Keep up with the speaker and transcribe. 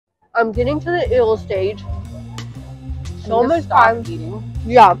I'm getting to the ill stage. So much stop time. eating.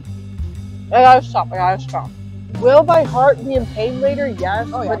 Yeah. I gotta stop. Will my heart be in pain later? Yes.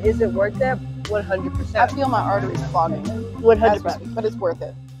 Oh, yeah. But is it worth it? 100%. I feel my arteries clogging. 100%. But it's worth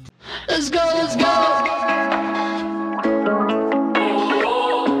it. Let's go, let's go.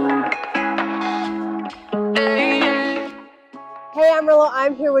 Hey Amarillo,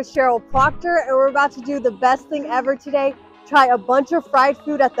 I'm here with Cheryl Proctor, and we're about to do the best thing ever today. Try a bunch of fried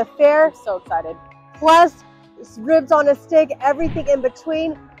food at the fair. I'm so excited. Plus ribs on a stick, everything in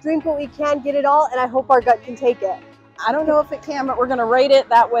between. Drink what we can, get it all, and I hope our gut can take it. I don't know if it can, but we're going to rate it.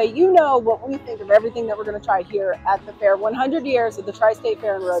 That way you know what we think of everything that we're going to try here at the fair. 100 years of the Tri-State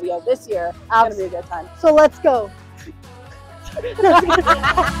Fair Rodeo this year. It's going to be a good time. So let's go.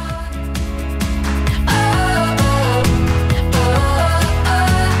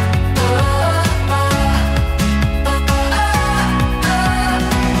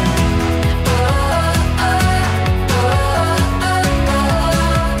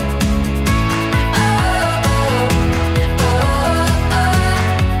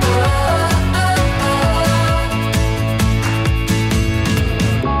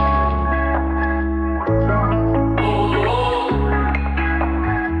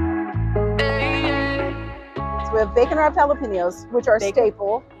 We have bacon wrapped jalapenos, which are a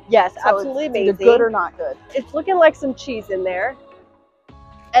staple. Yes, So absolutely it's amazing. either good or not good. It's looking like some cheese in there.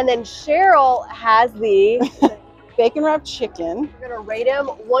 And then Cheryl has the Bacon wrapped chicken. we're gonna rate them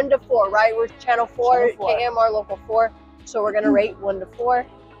 1 to 4, right? We're channel 4, Channel 4. KAMR Local 4. So we're gonna rate 1 to 4.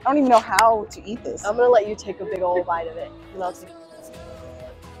 I don't even know how to eat this. I'm gonna let you take a big old bite of it. And I'll take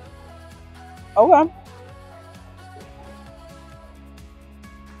Okay.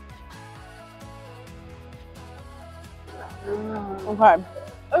 Okay.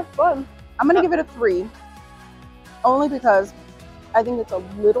 It's fun. I'm going to give it a 3. Only because I think it's a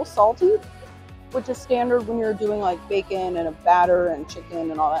little salty, which is standard when you're doing like bacon and a batter and chicken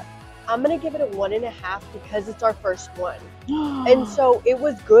and all that. I'm gonna give it a 1.5 because it's our first one. And so it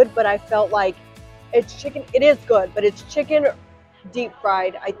was good, but I felt like it's chicken. It is good, but it's chicken deep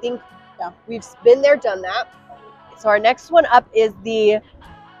fried. I think we've been there, done that. So our next one up is the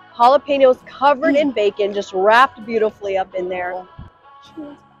jalapenos covered in bacon, just wrapped beautifully up in there.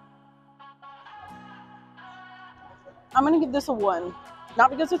 I'm going to give this a 1. Not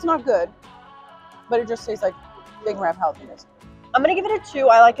because it's not good, but it just tastes like bacon wrapped jalapenos. I'm gonna give it a 2.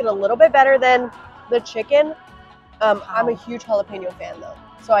 I like it a little bit better than the chicken. I'm a huge jalapeno fan though,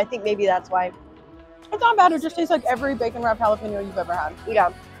 so I think maybe that's why. It's not bad. It just tastes like every bacon wrapped jalapeno you've ever had.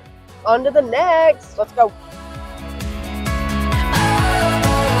 Yeah. On to the next. Let's go.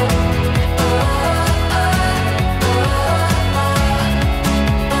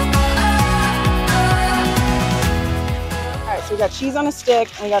 All right, so we got cheese on a stick,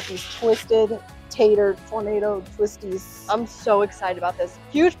 and we got these twisted tater tornado twisties. I'm so excited about this.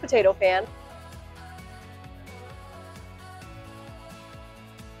 Huge potato fan.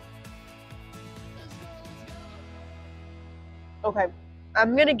 Okay,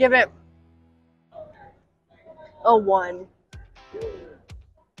 I'm gonna give it a 1.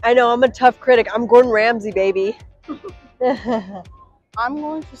 I know, I'm a tough critic. I'm Gordon Ramsay, baby. I'm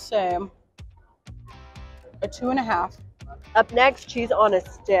going to say a 2.5. Up next, cheese on a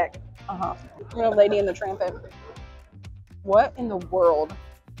stick. You know, Lady in the Tramp. What in the world?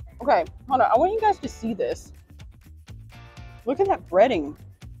 Okay, hold on. I want you guys to see this. Look at that breading.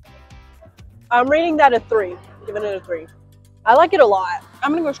 I'm rating that a 3. Giving it a 3. I like it a lot.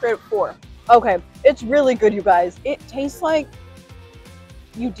 I'm gonna go straight up 4. Okay, it's really good, you guys. It tastes like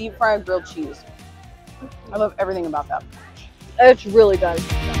you deep fried grilled cheese. I love everything about that. It's really good.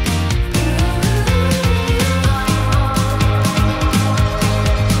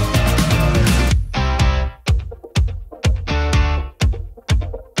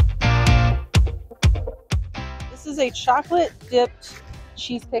 This is a chocolate dipped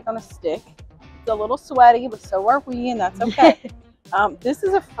cheesecake on a stick. It's a little sweaty, but so are we, and that's okay. This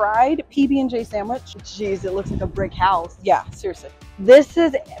is a fried PB&J sandwich. Jeez, it looks like a brick house. Yeah, seriously. This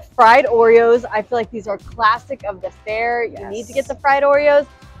is fried Oreos. I feel like these are classic of the fair. You need to get the fried Oreos.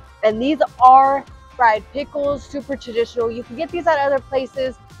 And these are fried pickles, super traditional. You can get these at other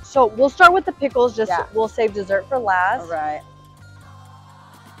places. So we'll start with the pickles, we'll save dessert for last. All right.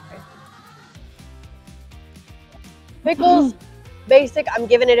 Pickles, basic, I'm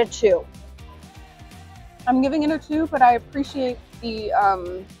giving it a 2. I'm giving it a 2, but I appreciate the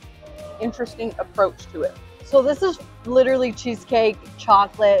interesting approach to it. So this is literally cheesecake,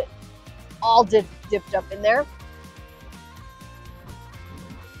 chocolate, all dipped up in there.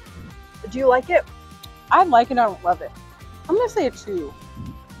 Do you like it? I like it. I don't love it. I'm gonna say a 2.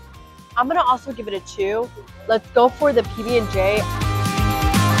 I'm gonna also give it a 2. Let's go for the PB&J.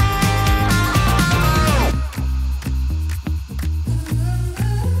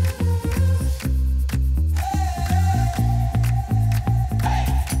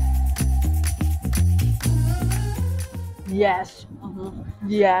 Yes.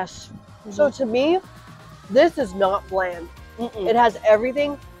 Yes. So to me, this is not bland. It has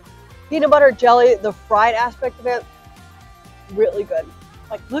everything. Peanut butter, jelly, the fried aspect of it, really good.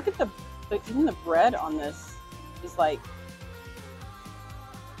 Like, look at even the bread on this is like,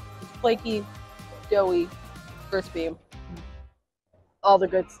 it's flaky, doughy, crispy. All the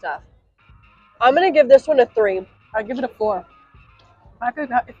good stuff. I'm gonna give this one a 3. I give it a 4.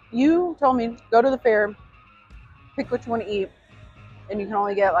 If you told me go to the fair, pick what you want to eat, and you can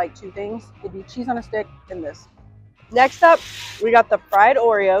only get like 2 things, it'd be cheese on a stick and this. Next up, we got the fried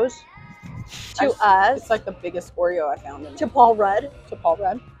Oreos. To us, it's like the biggest Oreo I found in to Paul Rudd. To Paul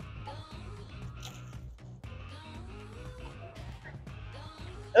Rudd.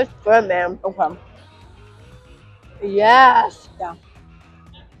 It's good, man. Okay. Yes. Yeah.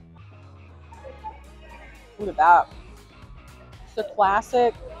 Look at that. It's a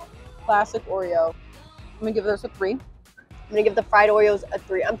classic Oreo. I'm gonna give this a 3. I'm gonna give the fried Oreos a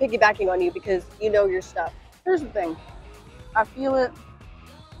 3. I'm piggybacking on you because you know your stuff. Here's the thing. I feel it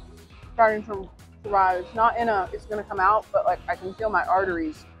starting to rise. Not in a, it's gonna come out, but like I can feel my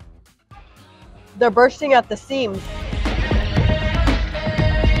arteries. They're bursting at the seams.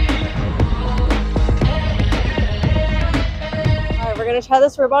 All right, we're gonna try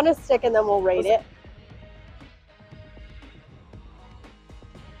this rib on a stick and then we'll rate it.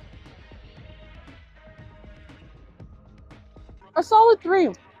 A solid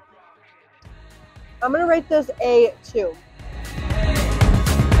 3. I'm gonna rate this a 2.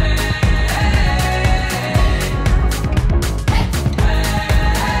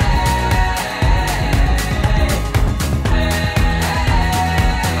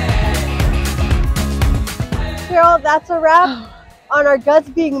 Girl, that's a wrap on our guts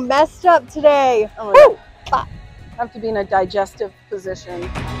being messed up today. Oh my God. I have to be in a digestive position.